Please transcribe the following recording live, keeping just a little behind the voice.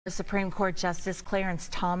Supreme Court Justice Clarence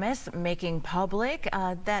Thomas making public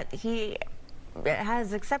that he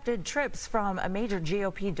has accepted trips from a major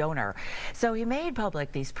GOP donor. So he made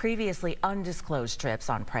public these previously undisclosed trips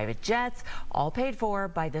on private jets, all paid for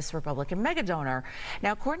by this Republican megadonor.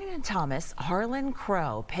 Now, according to Thomas, Harlan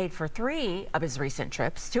Crow paid for 3 of his recent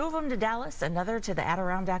trips, 2 of them to Dallas, another to the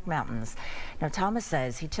Adirondack Mountains. Now, Thomas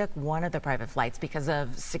says he took one of the private flights because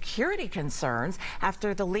of security concerns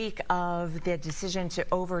after the leak of the decision to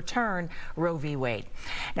overturn Roe v. Wade.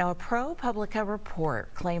 Now, a ProPublica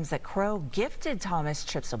report claims that Crow gifted Thomas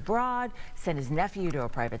trips abroad, sent his nephew to a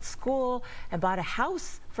private school, and bought a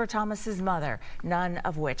house for Thomas's mother, none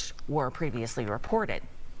of which were previously reported.